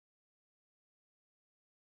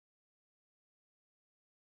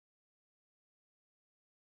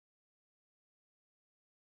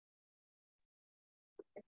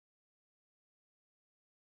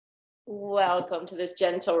Welcome to this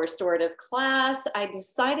gentle restorative class. I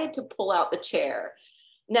decided to pull out the chair.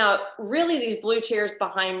 Now, really, these blue chairs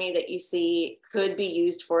behind me that you see could be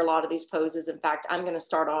used for a lot of these poses. In fact, I'm going to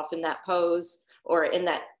start off in that pose or in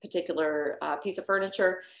that particular piece of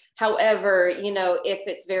furniture. However, if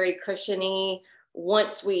it's very cushiony,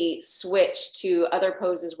 once we switch to other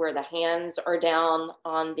poses where the hands are down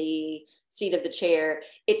on the seat of the chair,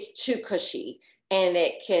 it's too cushy and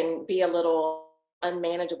it can be a little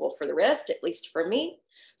unmanageable for the wrist, at least for me.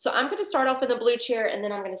 So I'm going to start off in the blue chair and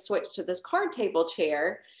then I'm going to switch to this card table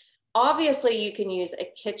chair. Obviously, you can use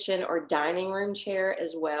a kitchen or dining room chair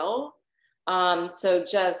as well. So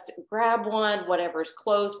just grab one, whatever's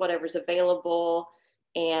close, whatever's available,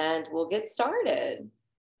 and we'll get started.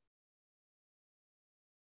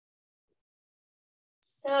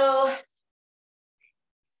 So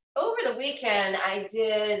over the weekend, I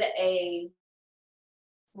did a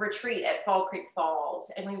retreat at Fall Creek Falls,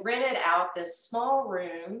 and we rented out this small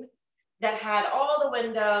room that had all the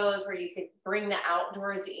windows where you could bring the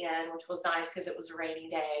outdoors in, which was nice because it was a rainy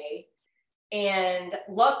day. And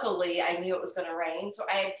luckily, I knew it was going to rain, so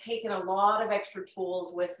I had taken a lot of extra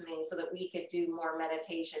tools with me so that we could do more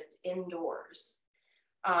meditations indoors.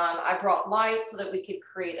 I brought lights so that we could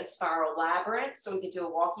create a spiral labyrinth so we could do a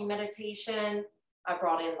walking meditation. I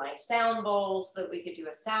brought in my sound bowls so that we could do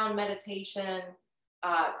a sound meditation.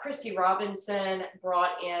 Christy Robinson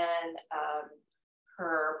brought in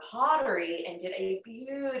her pottery and did a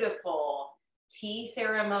beautiful tea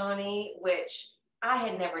ceremony, which I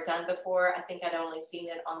had never done before. I think I'd only seen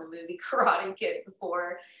it on the movie Karate Kid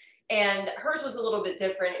before. And hers was a little bit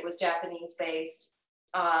different. It was Japanese based,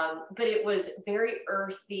 but it was very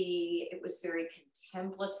earthy. It was very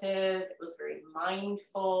contemplative. It was very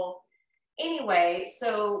mindful. Anyway,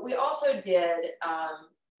 so we also did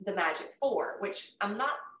the Magic Four, which I'm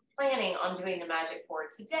not planning on doing the Magic Four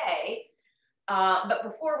today. But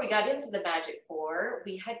before we got into the Magic Four,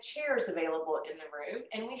 we had chairs available in the room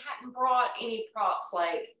and we hadn't brought any props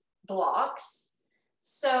like blocks.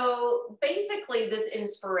 So basically this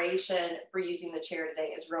inspiration for using the chair today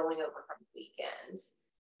is rolling over from the weekend.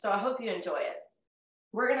 So I hope you enjoy it.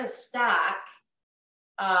 We're gonna stack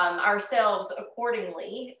ourselves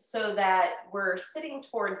accordingly so that we're sitting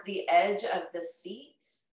towards the edge of the seat,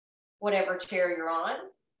 whatever chair you're on,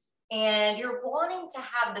 and you're wanting to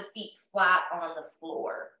have the feet flat on the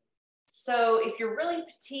floor. So if you're really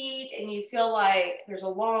petite and you feel like there's a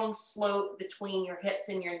long slope between your hips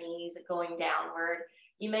and your knees going downward,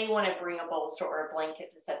 you may want to bring a bolster or a blanket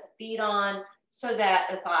to set the feet on so that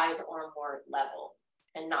the thighs are more level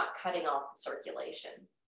and not cutting off the circulation.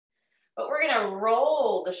 But we're going to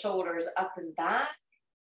roll the shoulders up and back,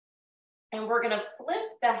 and we're going to flip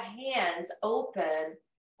the hands open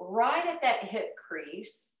right at that hip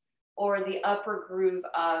crease or the upper groove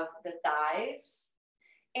of the thighs.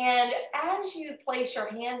 And as you place your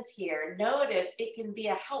hands here, notice it can be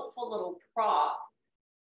a helpful little prop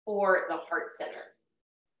for the heart center.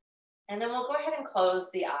 And then we'll go ahead and close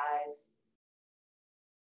the eyes.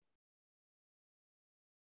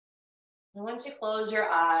 And once you close your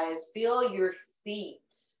eyes, feel your feet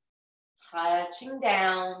touching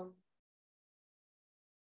down.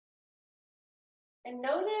 And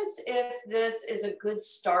notice if this is a good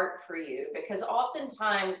start for you, because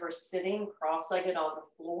oftentimes we're sitting cross-legged on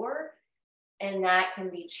the floor, and that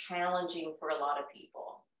can be challenging for a lot of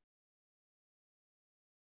people.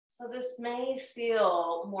 So this may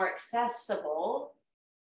feel more accessible,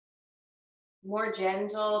 more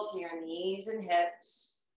gentle to your knees and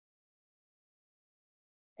hips.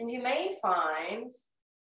 And you may find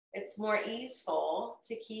it's more easeful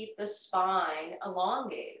to keep the spine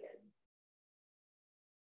elongated.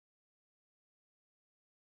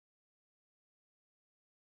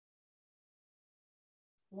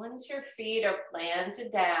 Once your feet are planted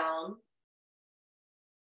down,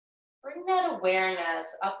 bring that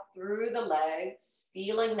awareness up through the legs,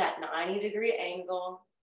 feeling that 90-degree angle,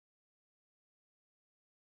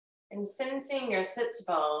 and sensing your sits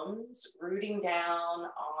bones rooting down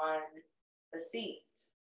on the seat.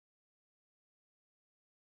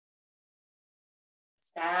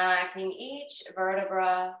 Stacking each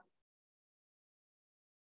vertebra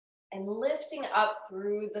and lifting up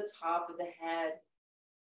through the top of the head.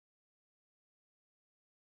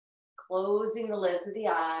 Closing the lids of the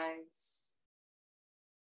eyes.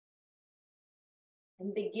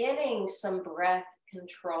 And beginning some breath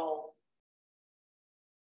control.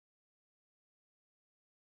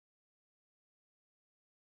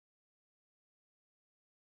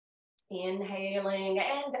 Inhaling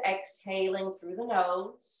and exhaling through the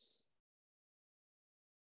nose.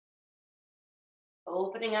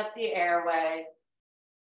 Opening up the airway.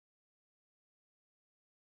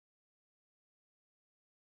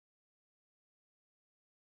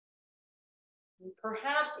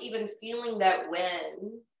 Perhaps even feeling that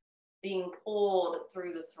wind being pulled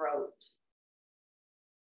through the throat.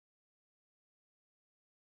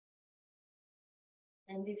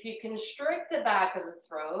 And if you constrict the back of the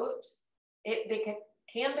throat, it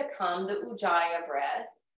can become the Ujjayi breath.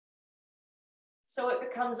 So it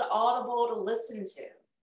becomes audible to listen to.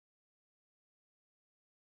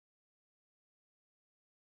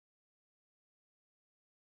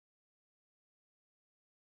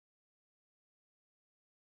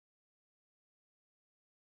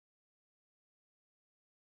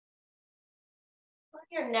 On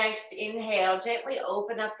your next inhale, gently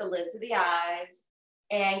open up the lids of the eyes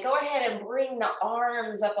and go ahead and bring the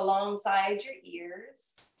arms up alongside your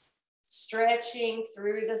ears, stretching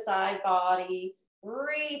through the side body,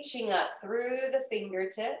 reaching up through the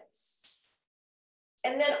fingertips.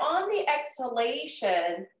 And then on the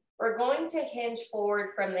exhalation, we're going to hinge forward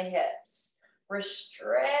from the hips. We're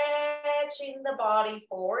stretching the body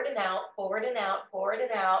forward and out, forward and out, forward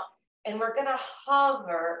and out. And we're gonna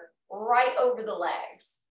hover right over the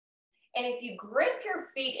legs. And if you grip your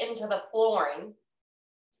feet into the flooring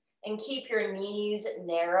and keep your knees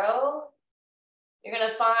narrow, you're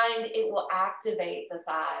gonna find it will activate the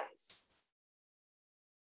thighs.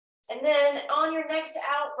 And then on your next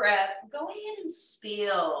out breath, go ahead and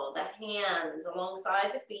spill the hands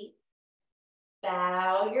alongside the feet.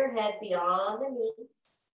 Bow your head beyond the knees.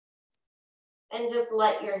 And just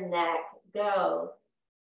let your neck go.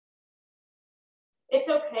 It's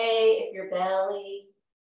okay if your belly,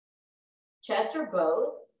 chest, or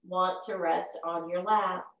both want to rest on your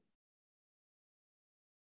lap.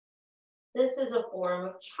 This is a form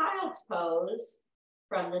of child's pose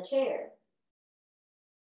from the chair.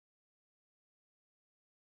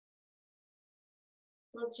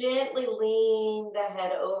 We'll gently lean the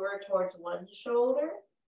head over towards one shoulder.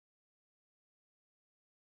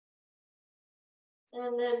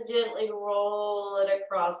 And then gently roll it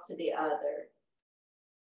across to the other.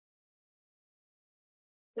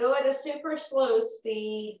 Go at a super slow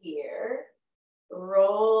speed here,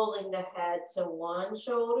 rolling the head to one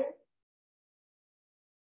shoulder.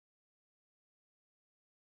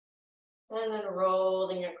 And then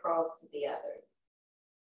rolling across to the other.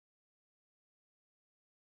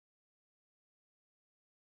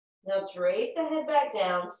 Now drape the head back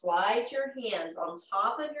down, slide your hands on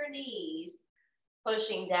top of your knees,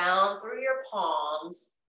 pushing down through your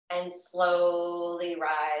palms and slowly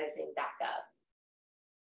rising back up.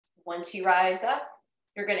 Once you rise up,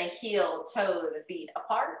 you're gonna heel toe the feet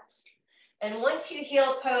apart. And once you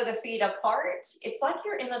heel toe the feet apart, it's like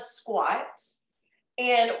you're in a squat.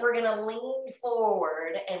 And we're gonna lean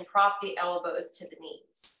forward and prop the elbows to the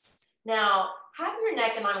knees. Now, have your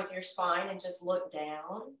neck in line with your spine and just look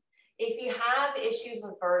down. If you have issues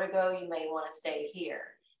with vertigo, you may wanna stay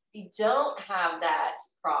here. If you don't have that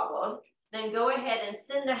problem, then go ahead and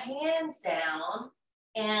send the hands down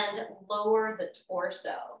and lower the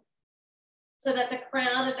torso so that the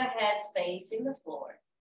crown of the head's facing the floor.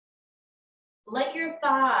 Let your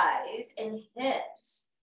thighs and hips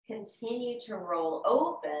continue to roll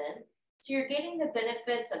open so you're getting the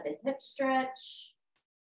benefits of the hip stretch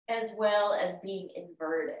as well as being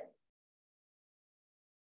inverted.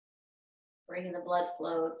 Bringing the blood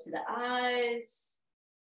flow to the eyes,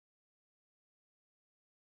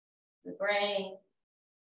 the brain,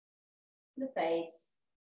 the face.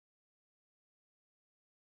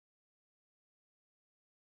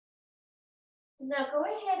 Now go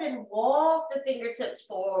ahead and walk the fingertips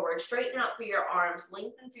forward, straighten out through your arms,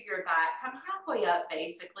 lengthen through your back, come halfway up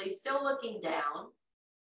basically, still looking down,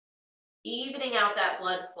 evening out that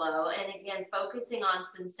blood flow, and again, focusing on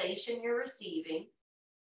sensation you're receiving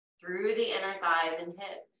through the inner thighs and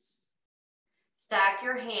hips. Stack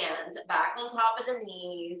your hands back on top of the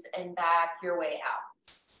knees and back your way out.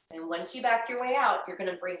 And once you back your way out, you're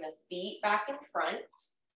gonna bring the feet back in front.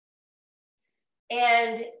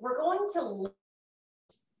 And we're going to lift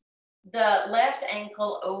the left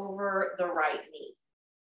ankle over the right knee.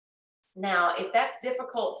 Now, if that's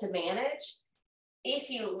difficult to manage, if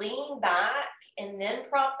you lean back and then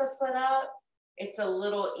prop the foot up, it's a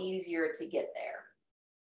little easier to get there.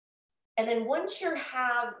 And then once you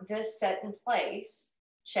have this set in place,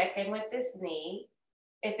 check in with this knee.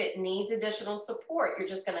 If it needs additional support, you're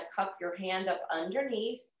just gonna cup your hand up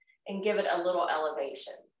underneath and give it a little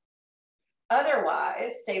elevation.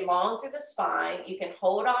 Otherwise, stay long through the spine. You can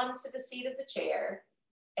hold on to the seat of the chair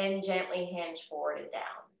and gently hinge forward and down.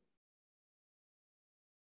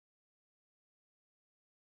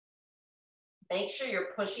 Make sure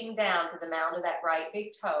you're pushing down to the mound of that right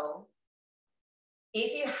big toe.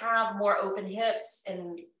 If you have more open hips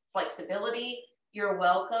and flexibility, you're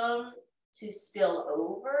welcome to spill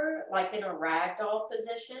over, like in a ragdoll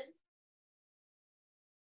position.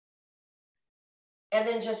 And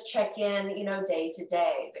then just check in, you know, day to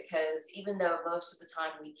day, because even though most of the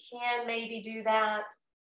time we can maybe do that,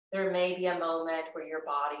 there may be a moment where your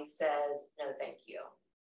body says, no, thank you.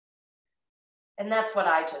 And that's what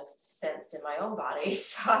I just sensed in my own body,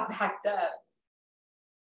 so I backed up.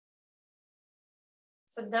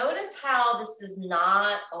 So notice how this is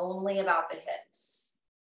not only about the hips.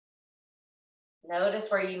 Notice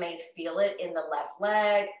where you may feel it in the left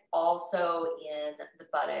leg, also in the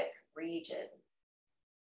buttock region.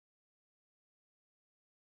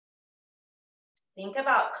 Think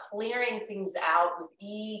about clearing things out with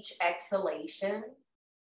each exhalation.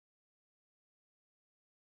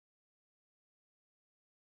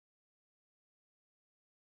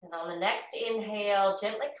 And on the next inhale,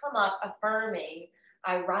 gently come up, affirming,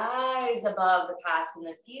 I rise above the past and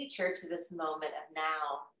the future to this moment of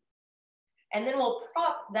now. And then we'll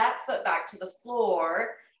prop that foot back to the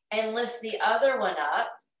floor and lift the other one up,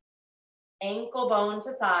 ankle bone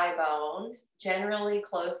to thigh bone, generally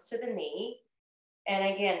close to the knee.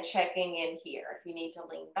 And again, checking in here. If you need to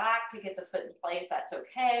lean back to get the foot in place, that's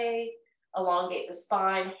okay. Elongate the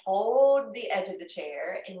spine, hold the edge of the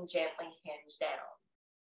chair, and gently hinge down.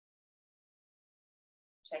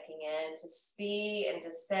 Checking in to see and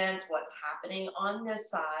to sense what's happening on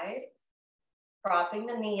this side. Propping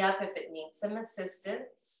the knee up if it needs some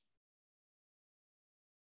assistance.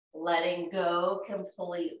 Letting go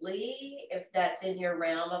completely if that's in your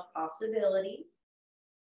realm of possibility.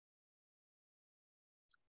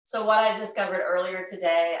 So what I discovered earlier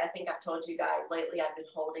today, I think I've told you guys lately, I've been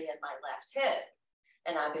holding in my left hip,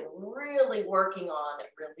 and I've been really working on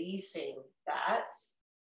releasing that.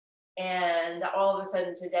 And all of a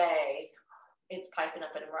sudden today, it's piping up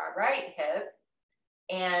in my right hip.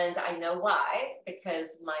 And I know why,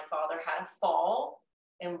 because my father had a fall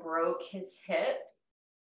and broke his hip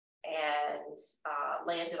and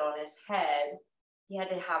landed on his head. He had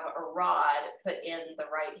to have a rod put in the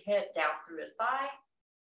right hip down through his thigh.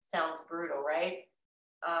 Sounds brutal, right?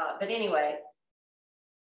 But anyway,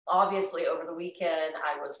 obviously over the weekend,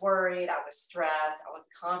 I was worried, I was stressed, I was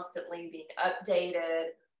constantly being updated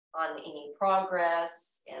on any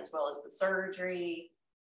progress as well as the surgery.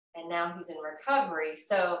 And now he's in recovery.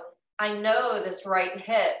 So I know this right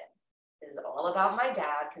hip is all about my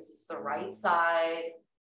dad because it's the right side,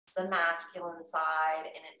 it's the masculine side,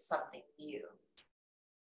 and it's something new.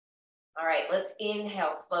 All right, let's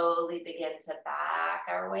inhale, slowly begin to back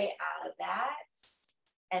our way out of that.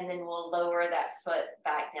 And then we'll lower that foot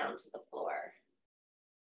back down to the floor.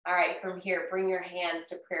 All right, from here, bring your hands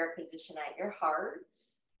to prayer position at your heart.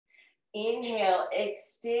 Inhale,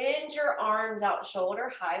 extend your arms out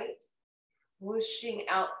shoulder height, whooshing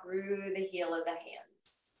out through the heel of the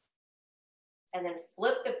hands. And then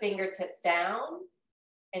flip the fingertips down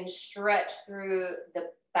and stretch through the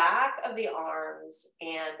back of the arms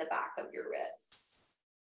and the back of your wrists.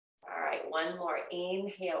 All right, one more.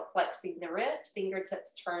 Inhale, flexing the wrist,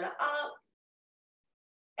 fingertips turn up,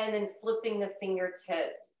 and then flipping the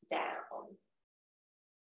fingertips down.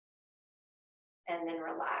 And then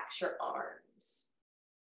relax your arms.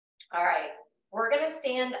 All right, we're gonna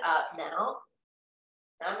stand up now.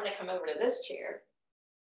 Now I'm gonna come over to this chair.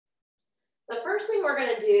 The first thing we're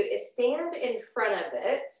gonna do is stand in front of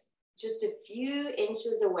it, just a few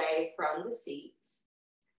inches away from the seat.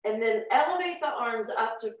 And then elevate the arms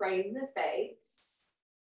up to frame the face.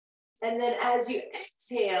 And then as you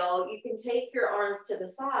exhale, you can take your arms to the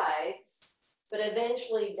sides, but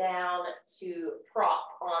eventually down to prop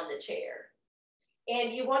on the chair.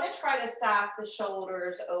 And you want to try to stack the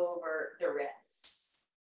shoulders over the wrists.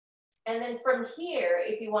 And then from here,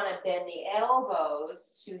 if you want to bend the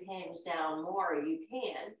elbows to hinge down more, you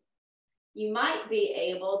can. You might be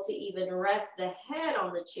able to even rest the head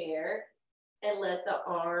on the chair and let the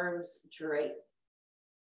arms drape.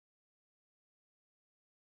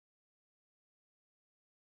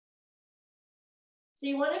 So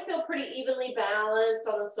you want to feel pretty evenly balanced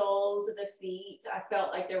on the soles of the feet. I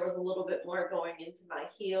felt like there was a little bit more going into my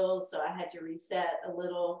heels, so I had to reset a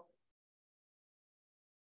little.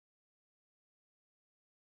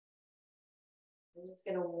 I'm just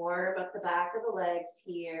going to warm up the back of the legs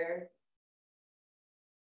here.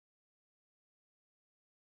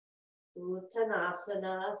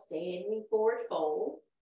 Uttanasana, standing forward fold.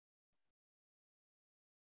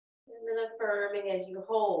 And then affirming as you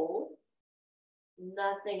hold.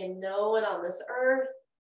 Nothing and no one on this earth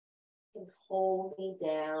can hold me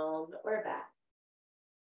down or back.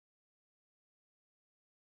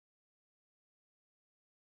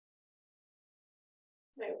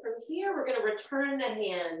 Okay, from here, we're gonna return the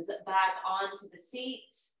hands back onto the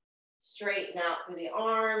seat, straighten out through the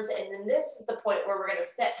arms, and then this is the point where we're gonna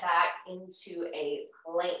step back into a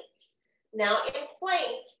plank. Now in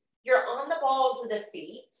plank, you're on the balls of the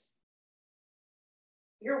feet,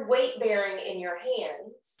 you're weight bearing in your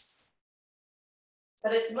hands,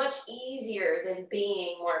 but it's much easier than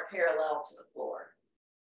being more parallel to the floor.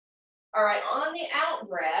 All right, on the out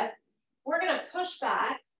breath, we're gonna push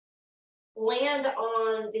back, land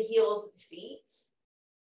on the heels of the feet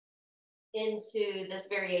into this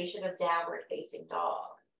variation of downward facing dog.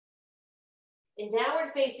 In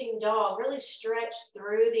downward facing dog, really stretch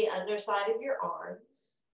through the underside of your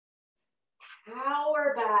arms,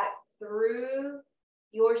 power back through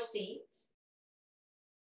your seat,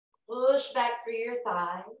 push back through your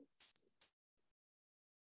thighs,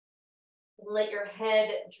 and let your head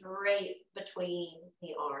drape between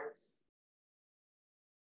the arms.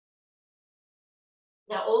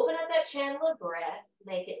 Now open up that channel of breath,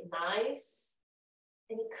 make it nice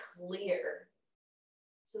and clear.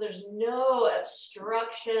 So there's no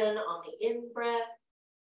obstruction on the in-breath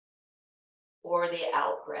or the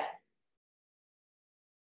out-breath.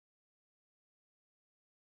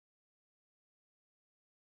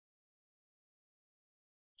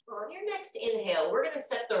 On your next inhale, we're gonna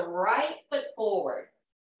step the right foot forward.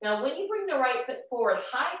 Now, when you bring the right foot forward,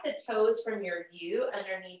 hide the toes from your view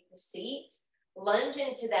underneath the seat, lunge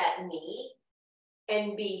into that knee,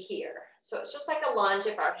 and be here. So it's just like a lunge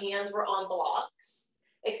if our hands were on blocks,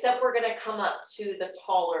 except we're gonna come up to the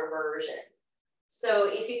taller version. So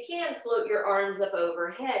if you can, float your arms up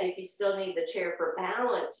overhead. If you still need the chair for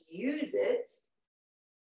balance, use it.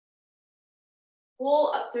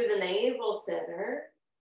 Pull up through the navel center.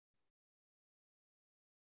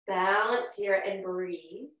 Balance here and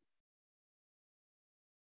breathe.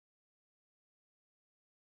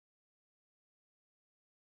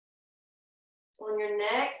 On your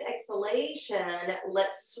next exhalation,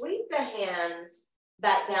 let's sweep the hands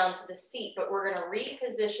back down to the seat, but we're gonna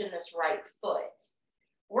reposition this right foot.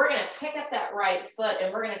 We're gonna pick up that right foot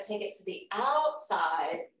and we're gonna take it to the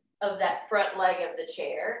outside of that front leg of the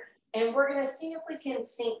chair. And we're gonna see if we can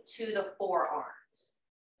sink to the forearms.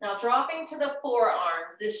 Now dropping to the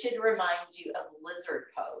forearms, this should remind you of lizard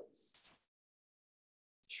pose.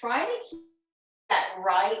 Try to keep that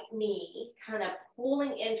right knee kind of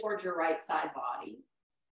pulling in towards your right side body.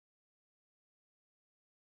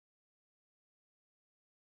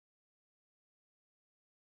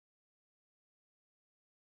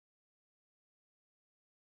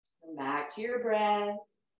 Come back to your breath.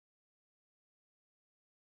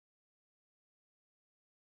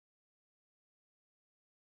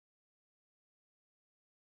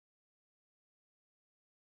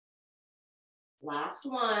 Last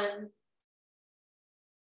one.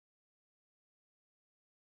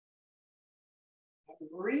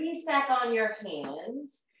 Restack on your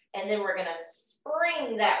hands, and then we're gonna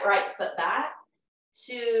spring that right foot back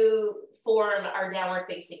to form our downward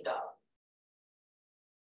facing dog.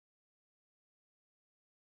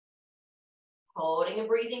 Holding and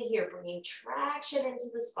breathing here, bringing traction into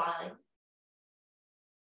the spine.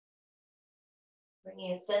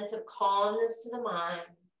 Bringing a sense of calmness to the mind.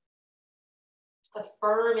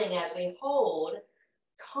 Affirming as we hold,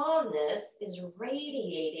 calmness is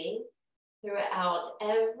radiating throughout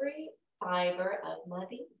every fiber of my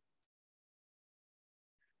being.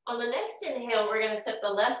 On the next inhale, we're going to step the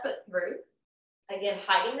left foot through. Again,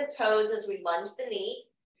 hiding the toes as we lunge the knee.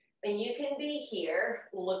 Then you can be here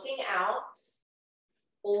looking out,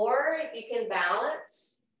 or if you can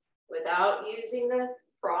balance without using the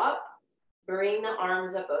prop, bring the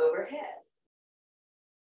arms up overhead.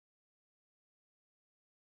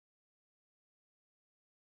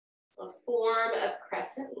 A form of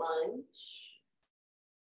crescent lunge.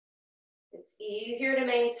 It's easier to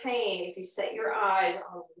maintain if you set your eyes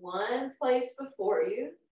on one place before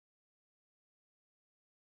you.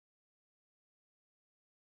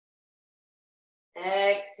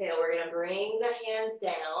 Exhale, we're gonna bring the hands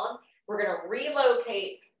down. We're gonna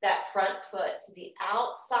relocate that front foot to the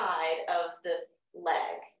outside of the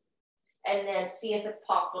leg. And then see if it's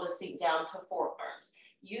possible to sink down to forearms.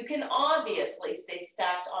 You can obviously stay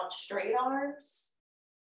stacked on straight arms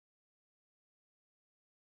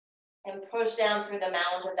and push down through the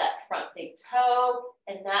mound of that front big toe,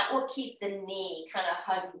 and that will keep the knee kind of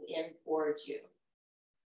hugging in towards you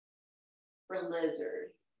for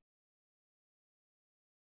lizard.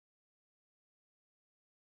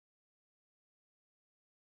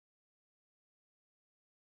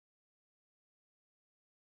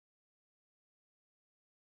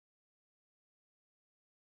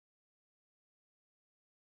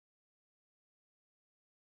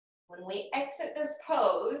 When we exit this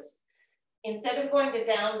pose, instead of going to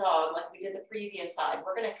down dog like we did the previous side,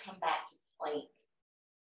 we're going to come back to plank.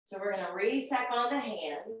 So we're going to re-stack on the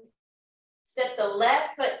hands. Step the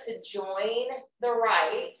left foot to join the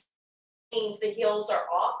right. Means the heels are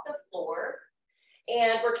off the floor.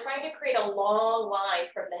 And we're trying to create a long line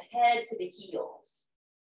from the head to the heels.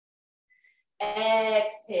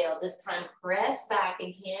 Exhale. This time press back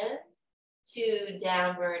again to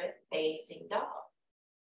downward facing dog.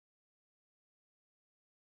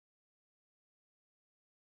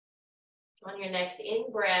 On your next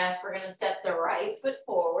in-breath, we're going to step the right foot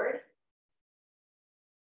forward.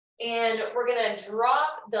 And we're going to drop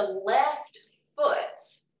the left foot.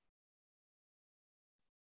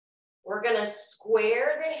 We're going to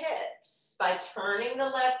square the hips by turning the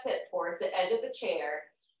left hip towards the edge of the chair.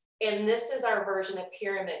 And this is our version of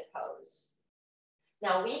pyramid pose.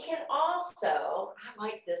 Now we can also, I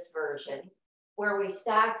like this version, where we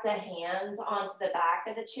stack the hands onto the back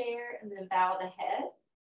of the chair and then bow the head.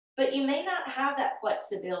 But you may not have that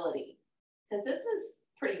flexibility because this is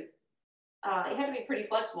pretty, you have to be pretty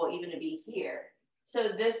flexible even to be here. So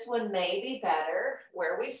this one may be better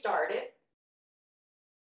where we started.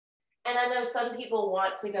 And I know some people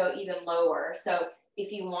want to go even lower. So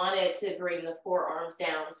if you wanted to bring the forearms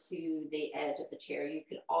down to the edge of the chair, you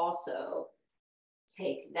could also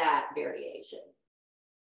take that variation.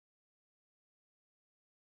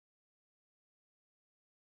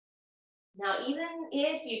 Now, even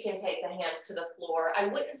if you can take the hands to the floor, I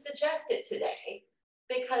wouldn't suggest it today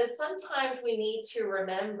because sometimes we need to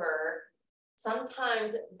remember,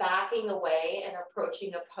 sometimes backing away and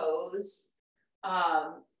approaching a pose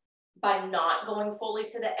by not going fully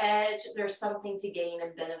to the edge, there's something to gain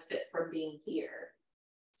and benefit from being here.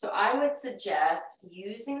 So I would suggest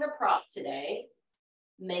using the prop today,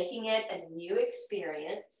 making it a new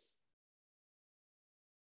experience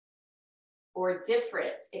or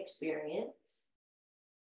different experience.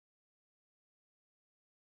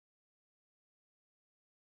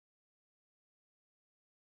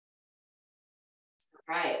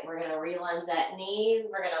 All right, we're gonna re-lunge that knee.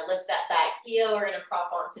 We're gonna lift that back heel. We're gonna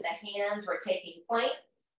prop onto the hands. We're taking plank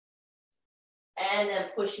and then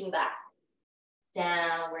pushing back,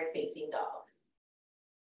 downward facing dog.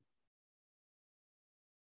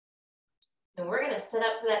 And we're gonna set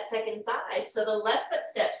up for that second side. So the left foot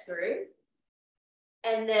steps through.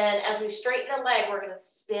 And then as we straighten the leg, we're gonna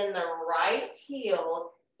spin the right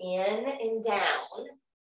heel in and down,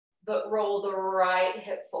 but roll the right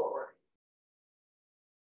hip forward.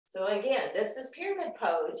 So again, this is pyramid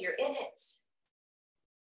pose, you're in it.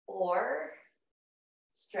 Or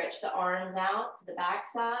stretch the arms out to the back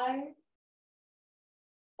side.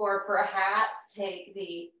 Or perhaps take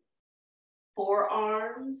the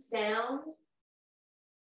forearms down.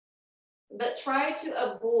 But try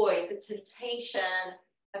to avoid the temptation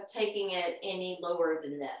of taking it any lower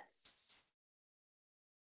than this.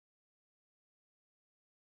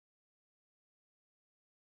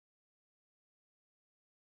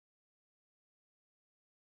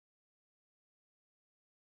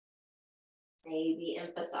 Maybe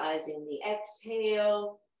emphasizing the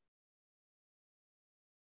exhale.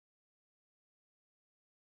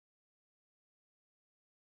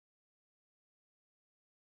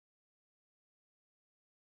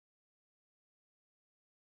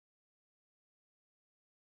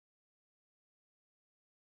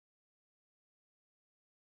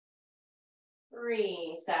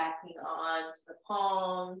 Stacking onto the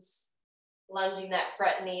palms, lunging that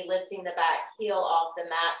front knee, lifting the back heel off the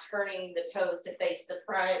mat, turning the toes to face the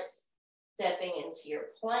front, stepping into your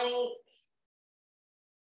plank.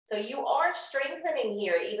 So you are strengthening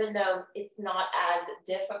here, even though it's not as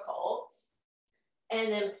difficult.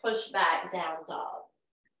 And then push back, down dog.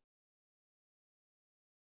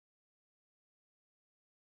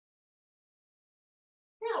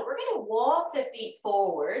 Now we're going to walk the feet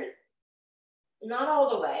forward. Not all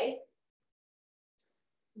the way,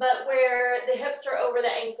 but where the hips are over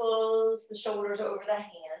the ankles, the shoulders are over the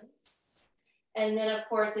hands. And then of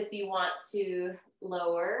course, if you want to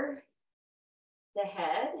lower the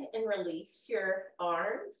head and release your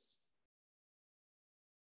arms,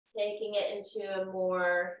 taking it into a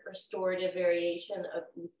more restorative variation of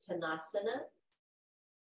Uttanasana.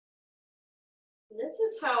 And this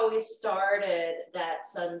is how we started that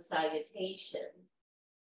sun salutation.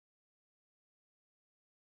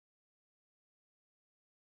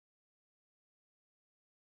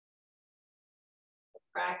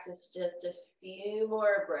 Practice just a few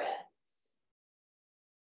more breaths.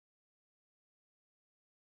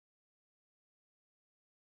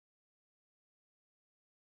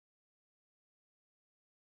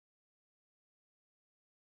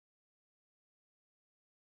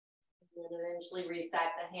 And then eventually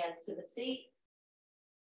restack the hands to the seat.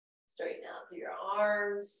 Straighten out through your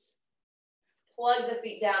arms. Plug the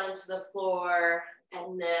feet down into the floor.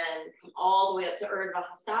 And then come all the way up to Urdhva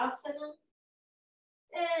Hastasana.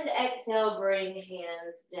 And exhale, bring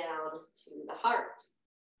hands down to the heart.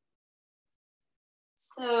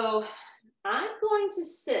 So I'm going to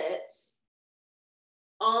sit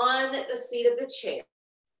on the seat of the chair,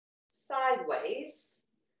 sideways,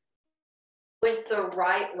 with the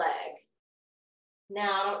right leg. Now,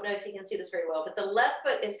 I don't know if you can see this very well, but the left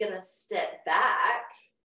foot is going to step back.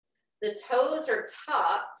 The toes are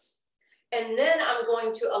tucked. And then I'm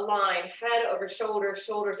going to align head over shoulders,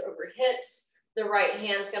 shoulders over hips. The right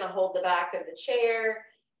hand's going to hold the back of the chair.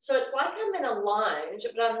 So it's like I'm in a lunge,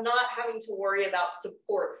 but I'm not having to worry about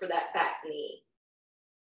support for that back knee.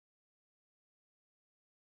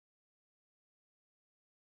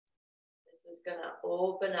 This is going to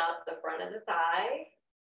open up the front of the thigh,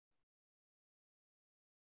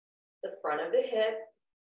 the front of the hip.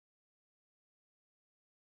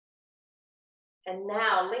 And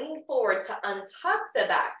now lean forward to untuck the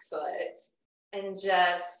back foot and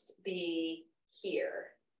just be here,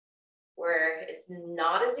 where it's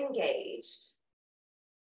not as engaged.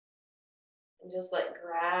 And just let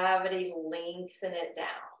gravity lengthen it down.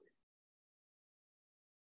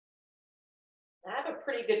 I have a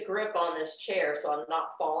pretty good grip on this chair, so I'm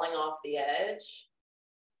not falling off the edge.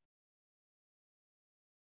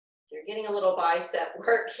 You're getting a little bicep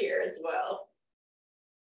work here as well.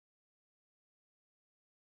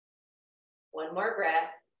 One more breath.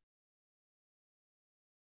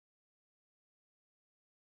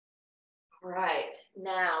 All right,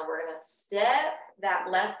 now we're gonna step that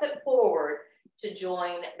left foot forward to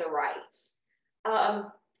join the right.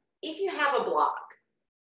 If you have a block,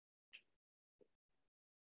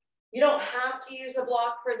 you don't have to use a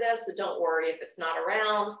block for this, so don't worry if it's not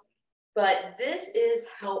around, but this is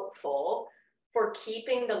helpful for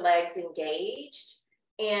keeping the legs engaged.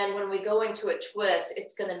 And when we go into a twist,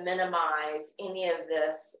 it's going to minimize any of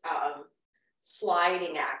this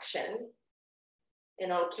sliding action,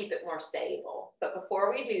 and it'll keep it more stable. But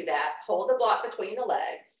before we do that, hold the block between the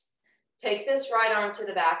legs. Take this right arm to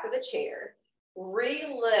the back of the chair.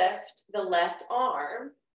 Re-lift the left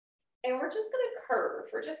arm. And we're just going to curve.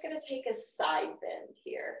 We're just going to take a side bend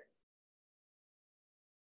here.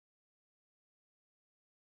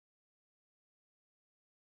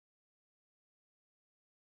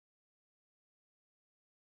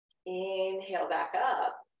 Inhale back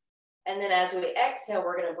up. And then as we exhale,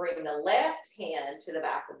 we're going to bring the left hand to the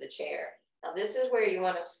back of the chair. Now this is where you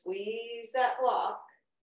want to squeeze that block.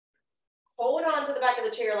 Hold on to the back of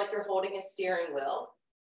the chair like you're holding a steering wheel.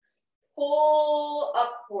 Pull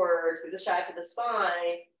upward through the shaft of the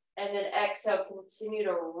spine, and then exhale, continue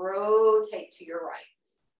to rotate to your right.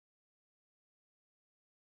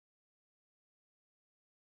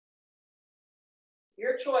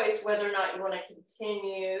 Your choice whether or not you want to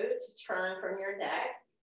continue to turn from your neck.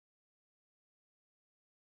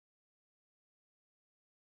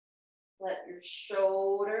 Let your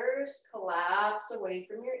shoulders collapse away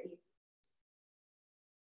from your ears.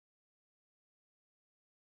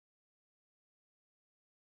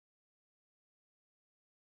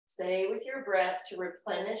 Stay with your breath to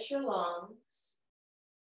replenish your lungs.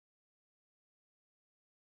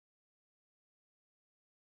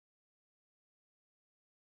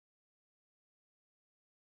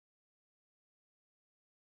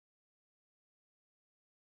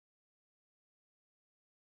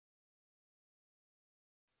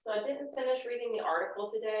 So I didn't finish reading the article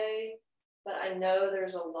today, but I know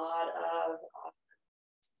there's a lot of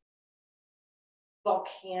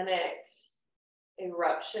volcanic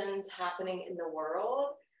eruptions happening in the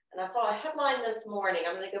world. And I saw a headline this morning,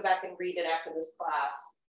 I'm going to go back and read it after this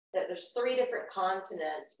class, that there's 3 different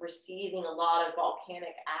continents receiving a lot of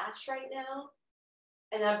volcanic ash right now.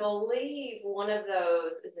 And I believe one of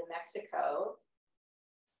those is in Mexico.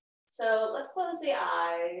 So let's close the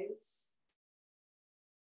eyes.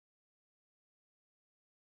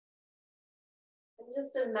 And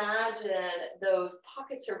just imagine those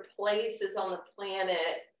pockets or places on the planet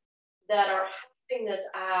that are having this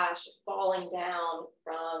ash falling down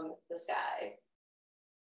from the sky.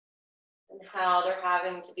 And how they're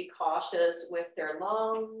having to be cautious with their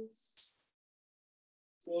lungs,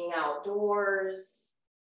 being outdoors,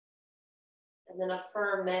 and then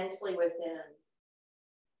affirm mentally within.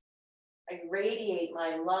 I radiate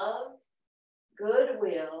my love,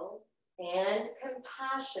 goodwill, and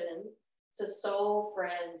compassion to soul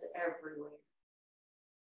friends everywhere.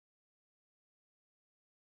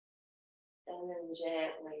 And then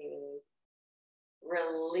gently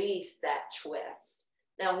release that twist.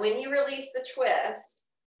 Now, when you release the twist,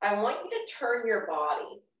 I want you to turn your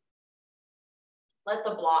body. Let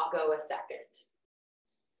the block go a second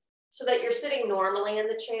so that you're sitting normally in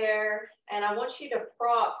the chair. And I want you to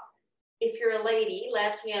prop, if you're a lady,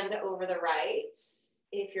 left hand over the right.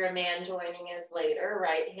 If you're a man joining us later,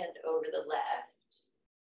 right hand over the left.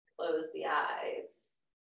 Close the eyes.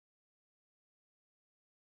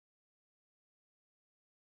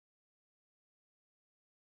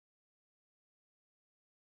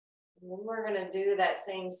 And then we're going to do that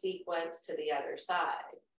same sequence to the other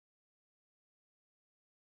side.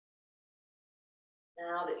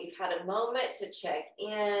 Now that you've had a moment to check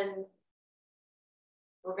in,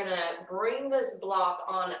 we're going to bring this block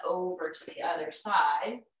on over to the other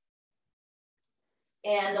side.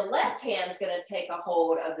 And the left hand is going to take a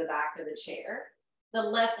hold of the back of the chair. The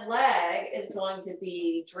left leg is going to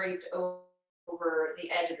be draped over the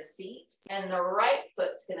edge of the seat. And the right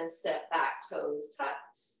foot's going to step back, toes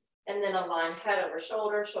tucked. And then align head over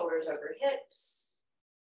shoulder, shoulders over hips.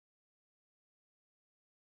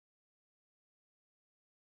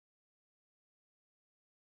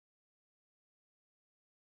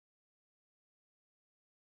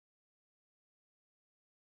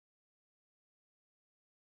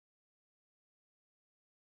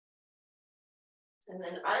 And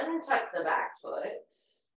then untuck the back foot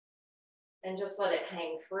and just let it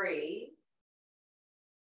hang free.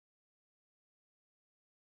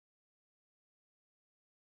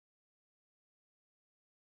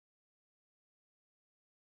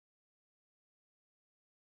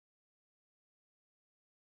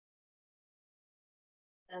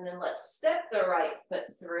 And then let's step the right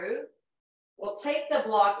foot through. We'll take the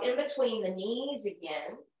block in between the knees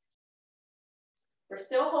again. We're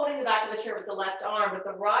still holding the back of the chair with the left arm, but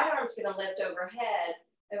the right arm's going to lift overhead,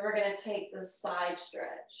 and we're going to take the side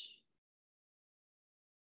stretch.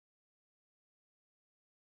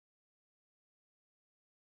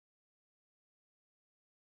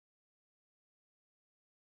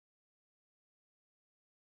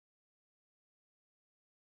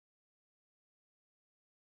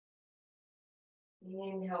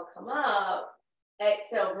 Inhale, come up.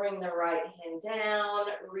 Exhale, bring the right hand down,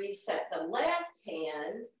 reset the left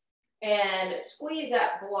hand, and squeeze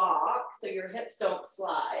that block so your hips don't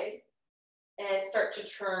slide, and start to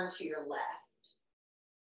turn to your left.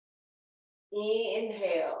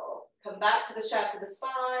 Inhale, come back to the shaft of the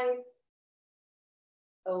spine,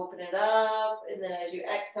 open it up, and then as you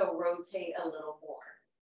exhale, rotate a little more.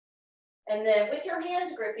 And then with your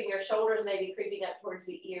hands gripping, your shoulders may be creeping up towards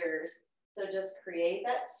the ears, so just create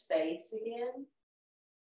that space again.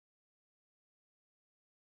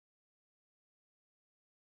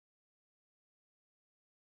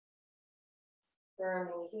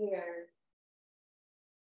 Firming here.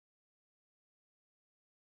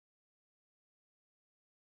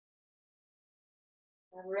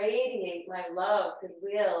 I radiate my love,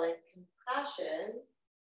 goodwill, and compassion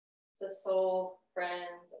to soul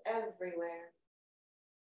friends everywhere.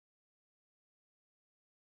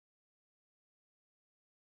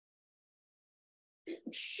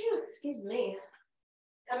 Excuse me.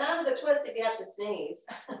 Come out of the twist if you have to sneeze.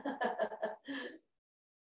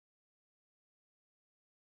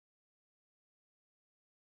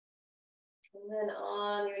 And then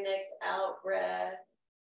on your next out breath,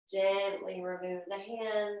 gently remove the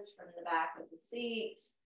hands from the back of the seat.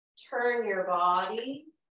 Turn your body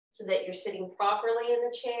so that you're sitting properly in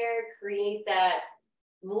the chair. Create that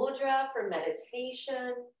mudra for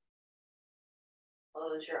meditation.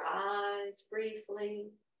 Close your eyes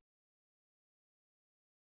briefly.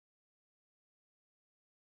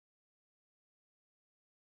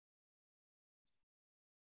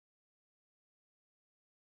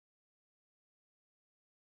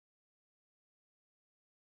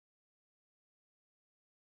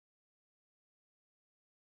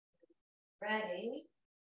 Ready?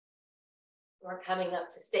 We're coming up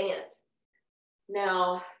to stand.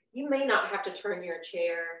 Now, you may not have to turn your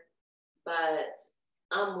chair, but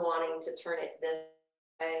I'm wanting to turn it this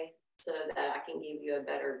way so that I can give you a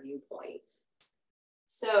better viewpoint.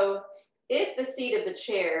 So if the seat of the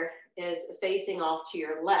chair is facing off to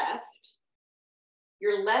your left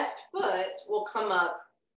foot will come up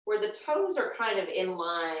where the toes are kind of in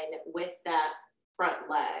line with that front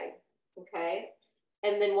leg, okay?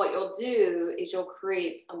 And then what you'll do is you'll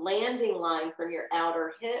create a landing line from your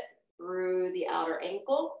outer hip through the outer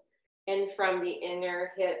ankle and from the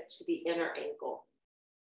inner hip to the inner ankle.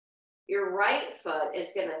 Your right foot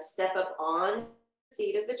is going to step up on the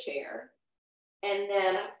seat of the chair, and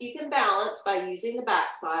then you can balance by using the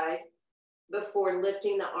backside before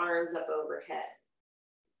lifting the arms up overhead.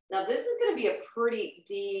 Now this is going to be a pretty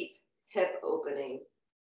deep hip opening.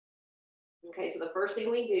 Okay, so the first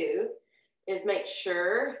thing we do is make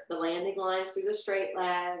sure the landing line's through the straight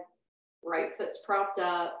leg, right foot's propped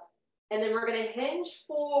up, and then we're gonna hinge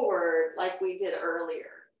forward like we did earlier,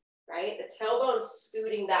 right? The tailbone's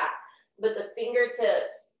scooting back, but the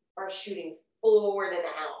fingertips are shooting forward and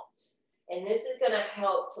out. And this is gonna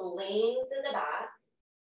help to lengthen the back,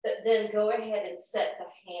 but then go ahead and set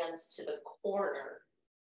the hands to the corner,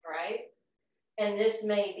 right? And this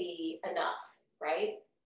may be enough, right?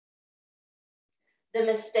 The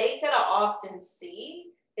mistake that I often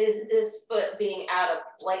see is this foot being out of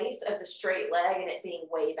place of the straight leg and it being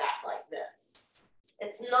way back like this.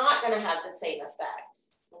 It's not going to have the same effect,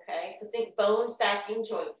 okay? So think bone stacking,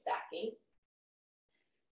 joint stacking.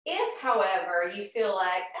 If, however, you feel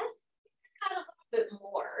like, kind of a little bit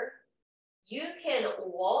more, you can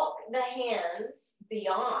walk the hands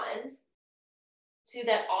beyond to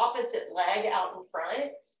that opposite leg out in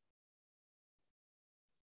front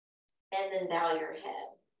and then bow your head.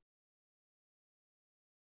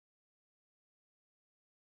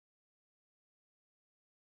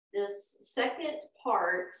 This second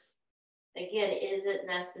part, again, isn't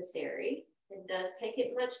necessary. It does take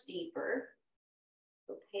it much deeper.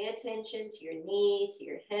 So pay attention to your knee, to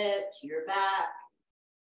your hip, to your back,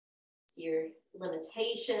 to your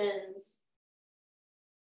limitations.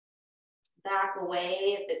 Back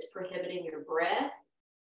away if it's prohibiting your breath.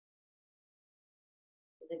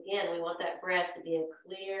 But again, we want that breath to be a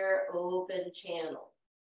clear, open channel.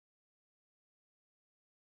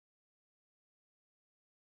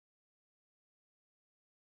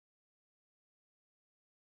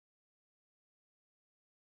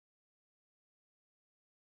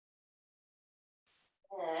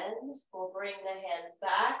 And we'll bring the hands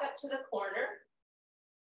back up to the corner.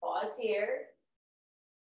 Pause here.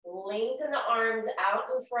 Lengthen the arms out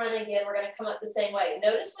in front again. We're going to come up the same way.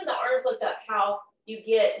 Notice when the arms lift up how you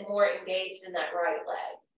get more engaged in that right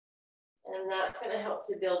leg. And that's going to help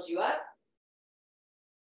to build you up.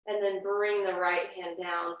 And then bring the right hand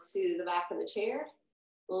down to the back of the chair.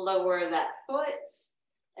 Lower that foot.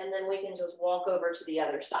 And then we can just walk over to the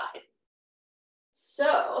other side.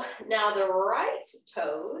 So now the right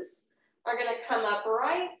toes are going to come up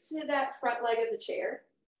right to that front leg of the chair.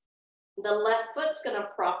 The left foot's going to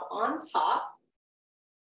prop on top.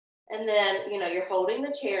 And then, you're holding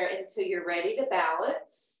the chair until you're ready to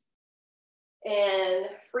balance and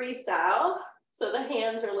freestyle. So the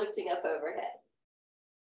hands are lifting up overhead.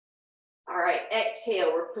 All right,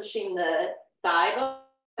 exhale. We're pushing the thigh bone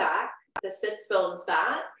back, the sits bones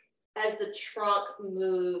back as the trunk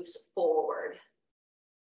moves forward.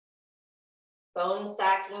 Bone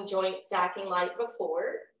stacking, joint stacking like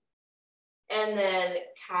before. And then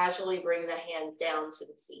casually bring the hands down to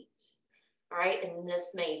the seat. All right, and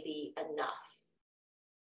this may be enough.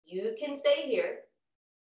 You can stay here.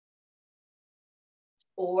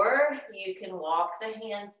 Or you can walk the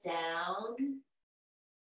hands down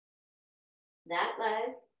that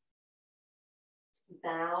leg,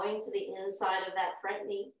 bowing to the inside of that front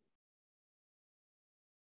knee.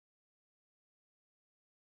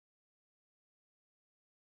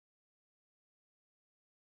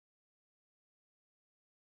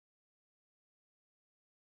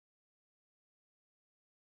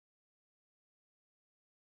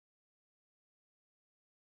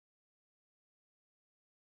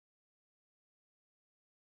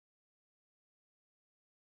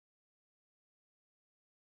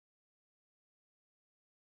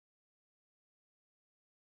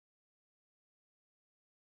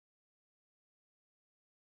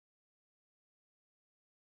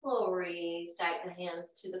 We'll re-stack the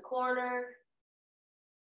hands to the corner.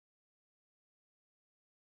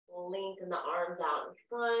 We'll lengthen the arms out in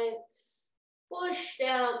front. Push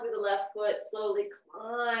down through the left foot, slowly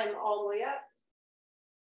climb all the way up.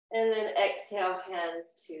 And then exhale,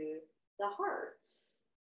 hands to the heart.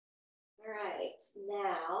 All right,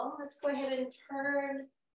 now let's go ahead and turn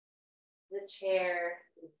the chair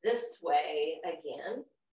this way again.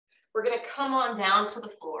 We're gonna come on down to the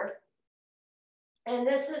floor. And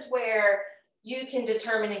this is where you can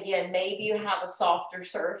determine again, maybe you have a softer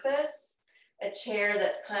surface, a chair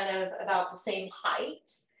that's kind of about the same height.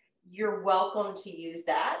 You're welcome to use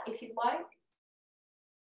that if you'd like.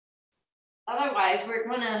 Otherwise, we're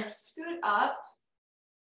gonna scoot up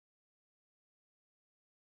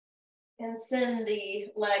and send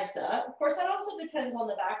the legs up. Of course, that also depends on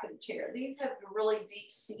the back of the chair. These have a really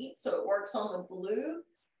deep seat, so it works on the glue.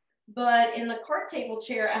 But in the card table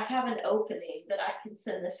chair, I have an opening that I can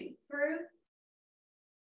send the feet through.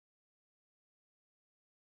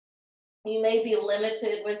 You may be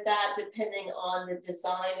limited with that depending on the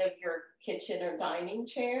design of your kitchen or dining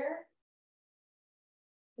chair.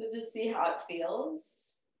 So just see how it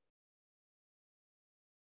feels.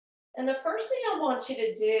 And the first thing I want you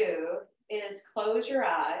to do is close your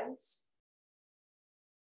eyes.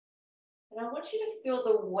 And I want you to feel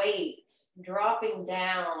the weight dropping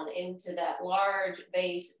down into that large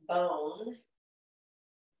base bone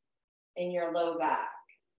in your low back,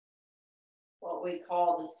 what we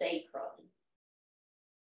call the sacrum.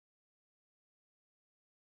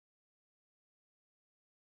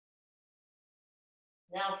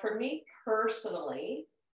 Now, for me personally,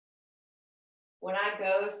 when I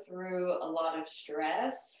go through a lot of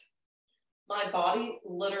stress, my body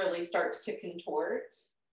literally starts to contort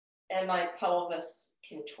and my pelvis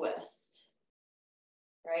can twist,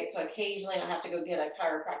 right? So occasionally I have to go get a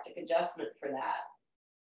chiropractic adjustment for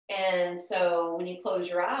that. And so when you close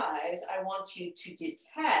your eyes, I want you to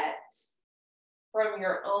detect from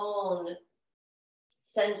your own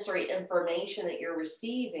sensory information that you're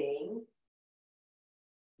receiving,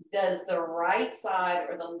 does the right side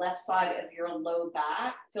or the left side of your low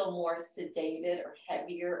back feel more sedated or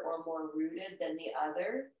heavier or more rooted than the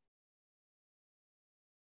other?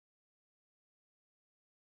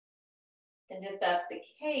 And if that's the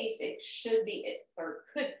case, it should be, or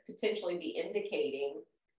could potentially be indicating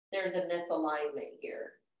there's a misalignment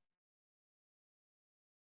here.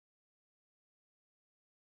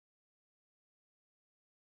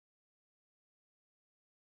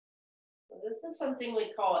 So this is something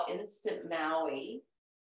we call instant Maui.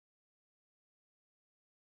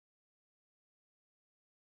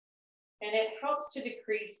 And it helps to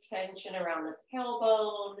decrease tension around the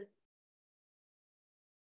tailbone,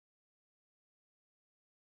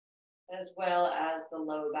 as well as the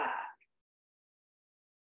low back.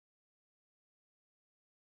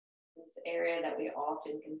 This area that we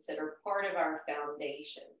often consider part of our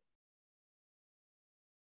foundation.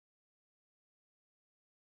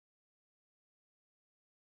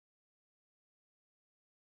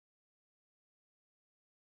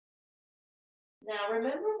 Now,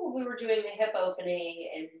 remember when we were doing the hip opening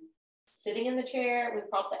and sitting in the chair, we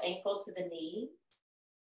brought the ankle to the knee?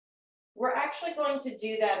 We're actually going to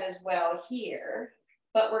do that as well here,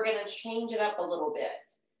 but we're going to change it up a little bit.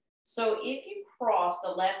 So if you cross the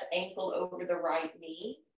left ankle over the right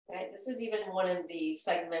knee, right, this is even one of the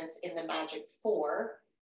segments in the Magic 4.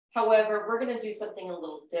 However, we're going to do something a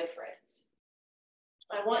little different.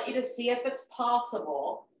 I want you to see if it's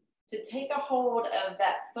possible to take a hold of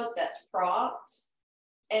that foot that's propped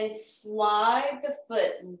and slide the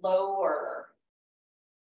foot lower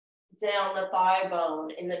down the thigh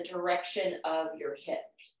bone in the direction of your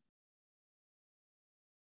hips.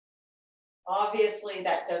 Obviously,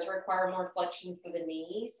 that does require more flexion for the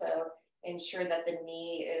knee, so ensure that the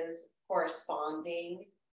knee is corresponding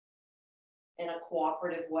in a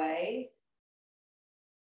cooperative way.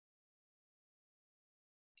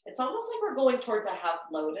 It's almost like we're going towards a half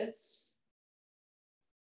lotus,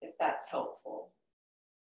 if that's helpful.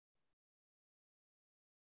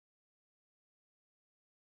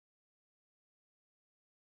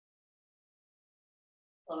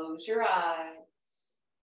 Close your eyes.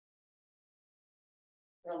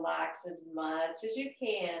 Relax as much as you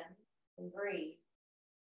can and breathe.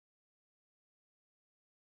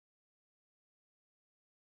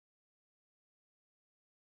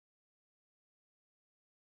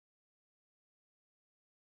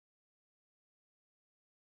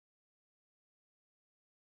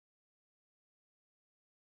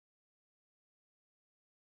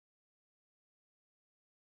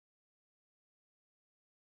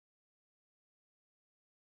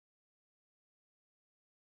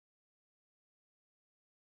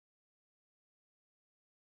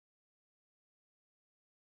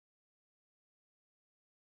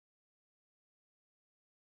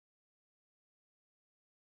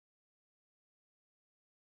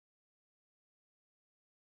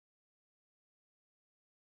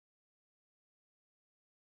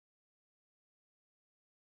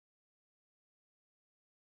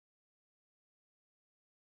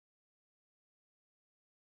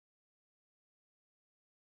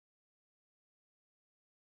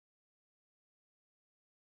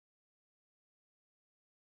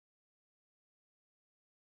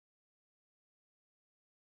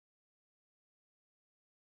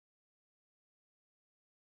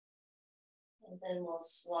 And then we'll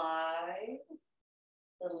slide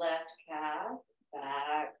the left calf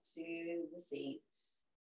back to the seat.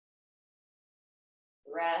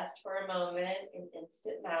 Rest for a moment in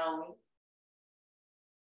instant Maui.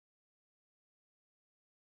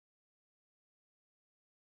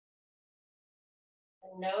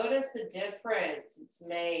 And notice the difference it's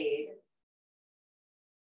made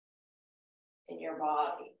in your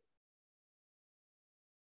body.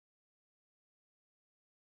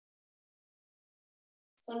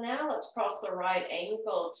 So now let's cross the right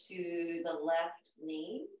ankle to the left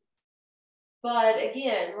knee. But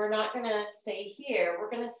again, we're not going to stay here. We're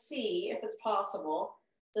going to see if it's possible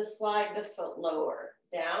to slide the foot lower,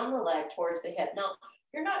 down the leg towards the hip. Now,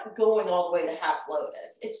 you're not going all the way to half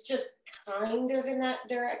lotus. It's just kind of in that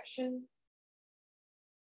direction.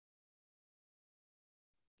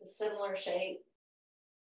 It's a similar shape.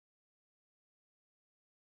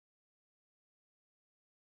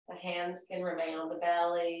 The hands can remain on the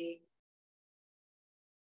belly.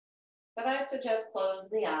 But I suggest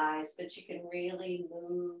closing the eyes, but you can really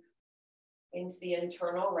move into the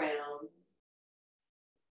internal round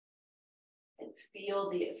and feel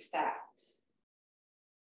the effect.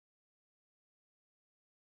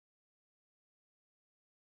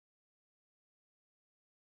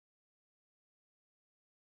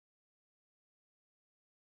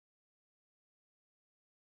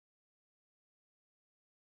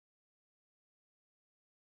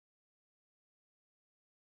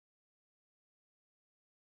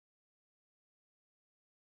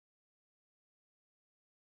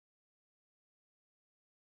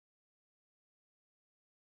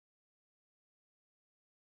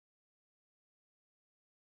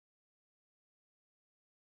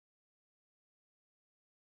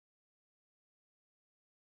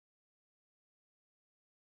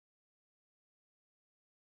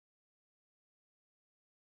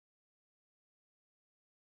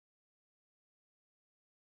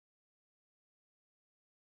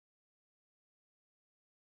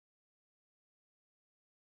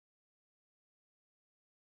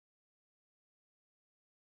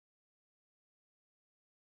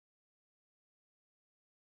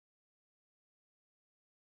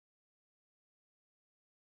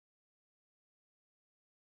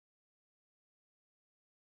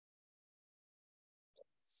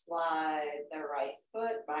 Slide the right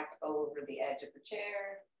foot back over the edge of the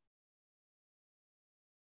chair.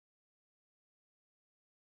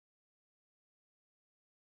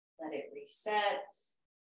 Let it reset.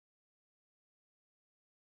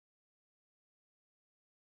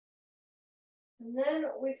 And then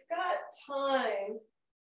we've got time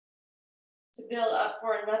to build up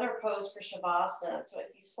for another pose for Shavasana. So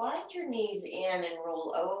if you slide your knees in and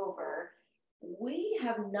roll over, we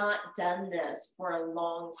have not done this for a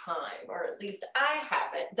long time, or at least I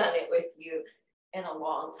haven't done it with you in a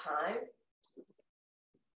long time.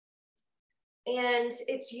 And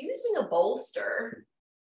it's using a bolster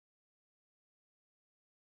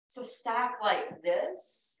to stack like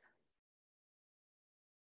this.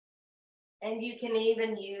 And you can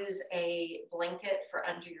even use a blanket for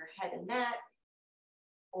under your head and neck,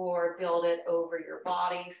 or build it over your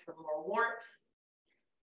body for more warmth.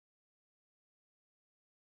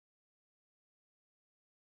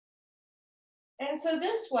 And so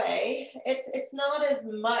this way, it's not as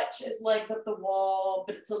much as legs up the wall,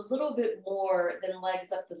 but it's a little bit more than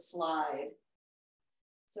legs up the slide.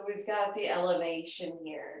 So we've got the elevation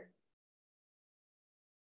here.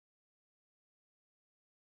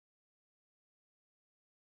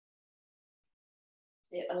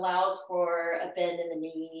 It allows for a bend in the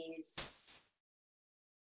knees.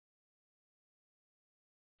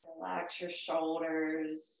 Relax your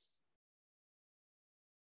shoulders.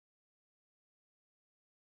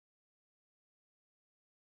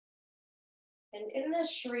 And in the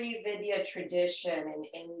Sri Vidya tradition in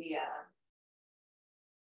India,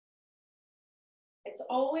 it's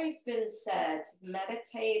always been said to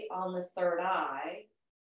meditate on the third eye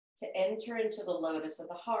to enter into the lotus of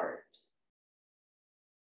the heart.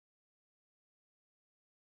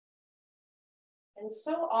 And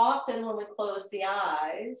so often when we close the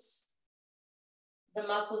eyes, the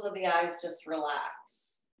muscles of the eyes just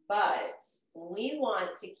relax. But we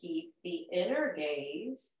want to keep the inner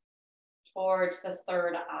gaze towards the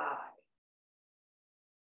third eye,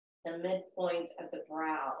 the midpoint of the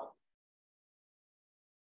brow.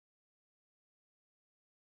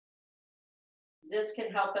 This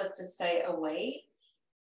can help us to stay awake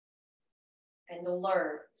and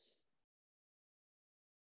alert.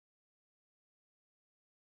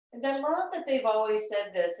 And I love that they've always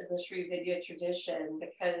said this in the Sri Vidya tradition,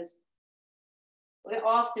 because we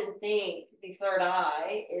often think the third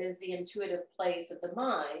eye is the intuitive place of the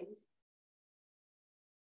mind.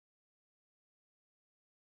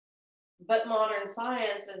 But modern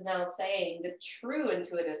science is now saying the true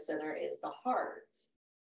intuitive center is the heart.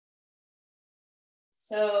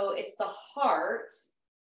 So it's the heart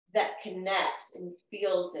that connects and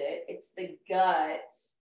feels it. It's the gut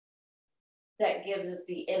that gives us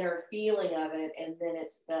the inner feeling of it. And then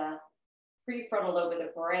it's the prefrontal lobe of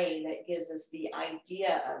the brain that gives us the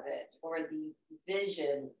idea of it, or the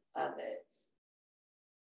vision of it.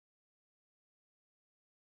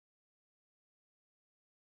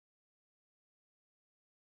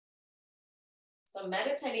 So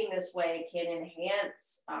meditating this way can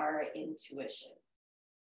enhance our intuition.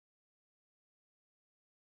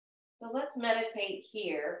 So let's meditate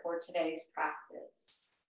here for today's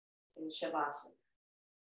practice in Shavasana.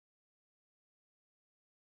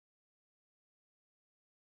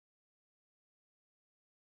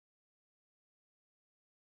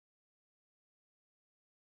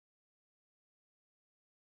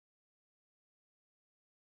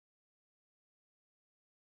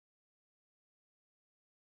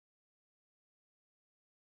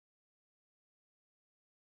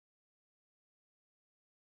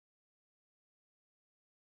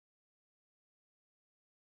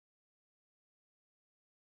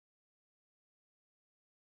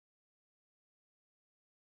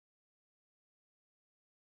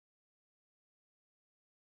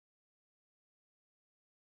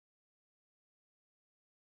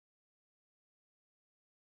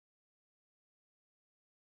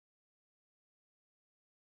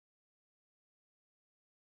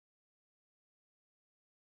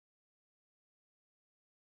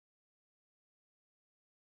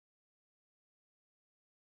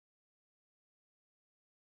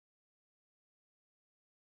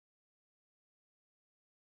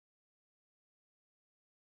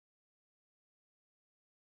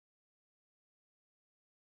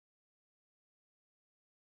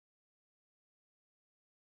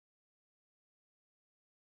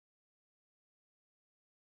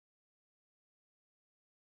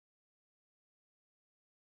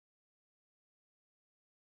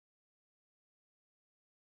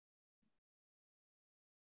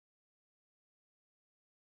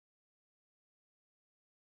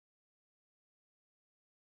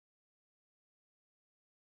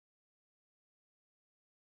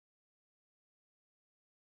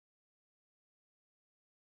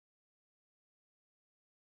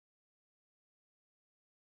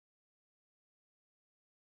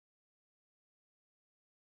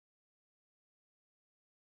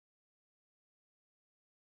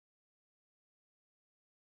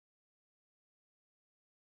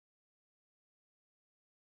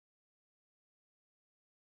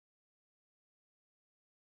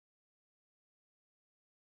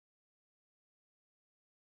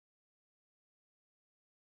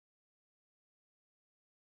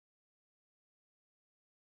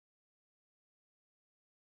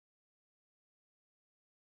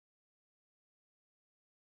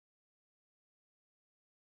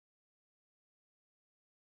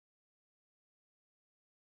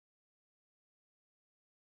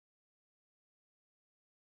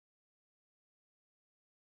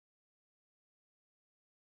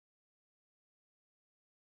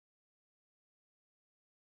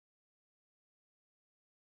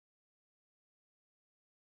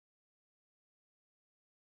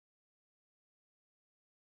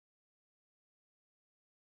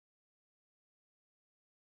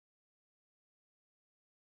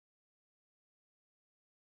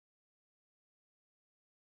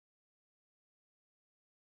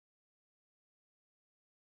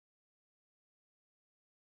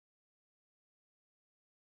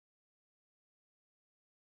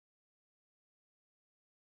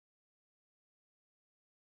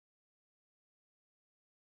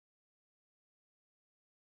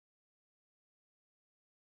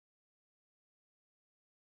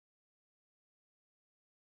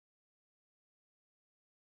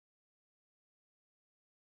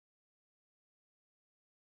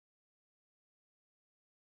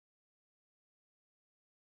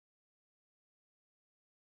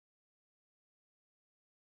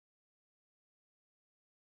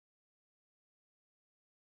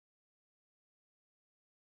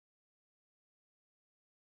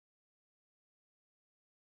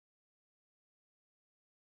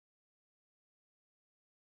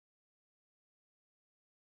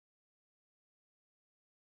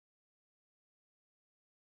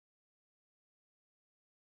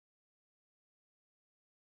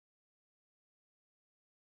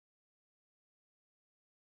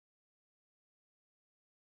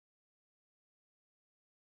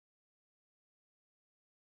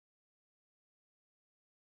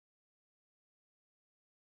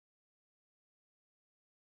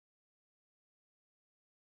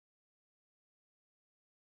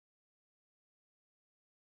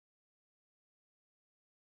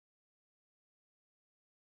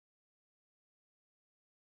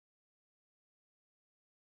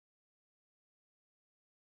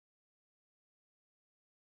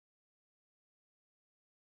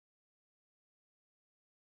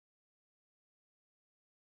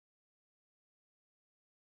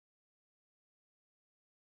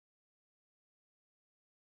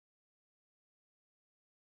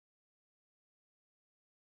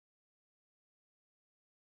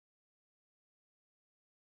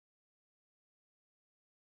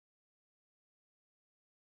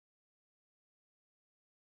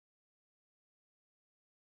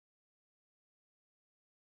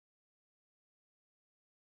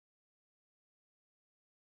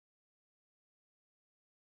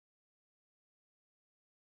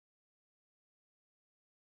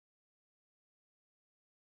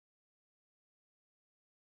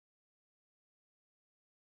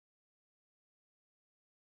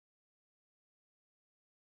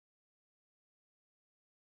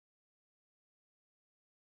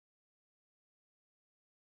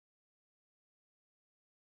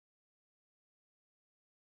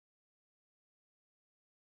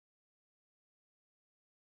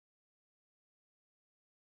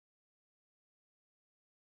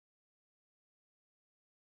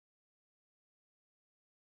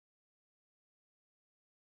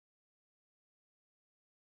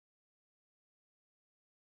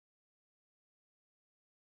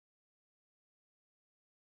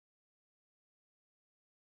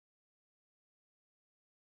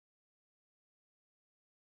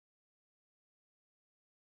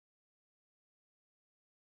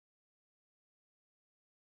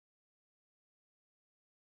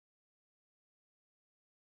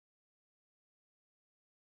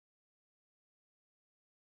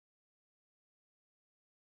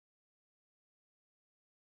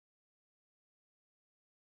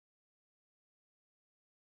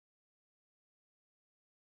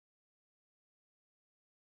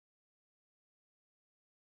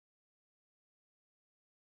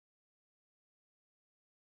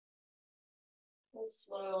 We'll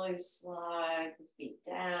slowly slide the feet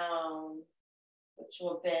down, which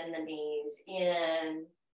will bend the knees in.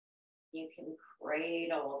 You can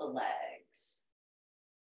cradle the legs.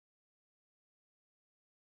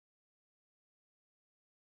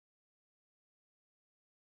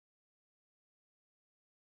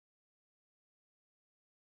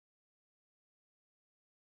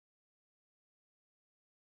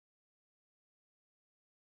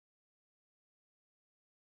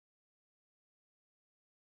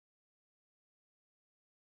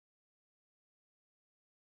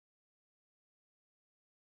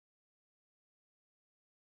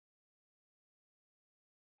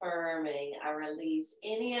 Affirming, I release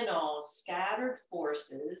any and all scattered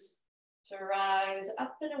forces to rise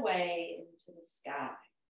up and away into the sky.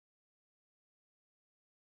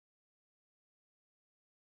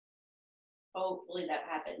 Hopefully that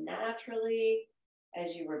happened naturally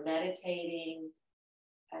as you were meditating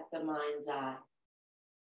at the mind's eye.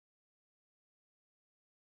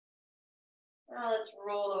 Now let's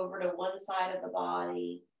roll over to one side of the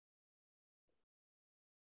body.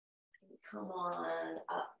 And come on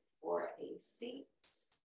up for a seat.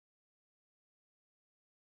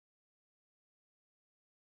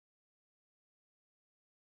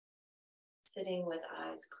 Sitting with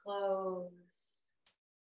eyes closed.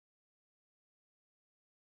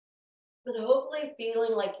 But hopefully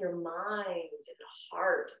feeling like your mind and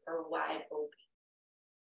heart are wide open.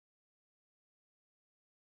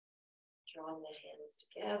 Drawing the hands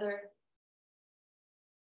together.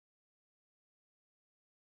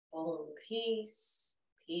 Om peace,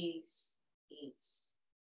 peace, peace.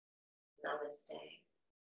 Namaste.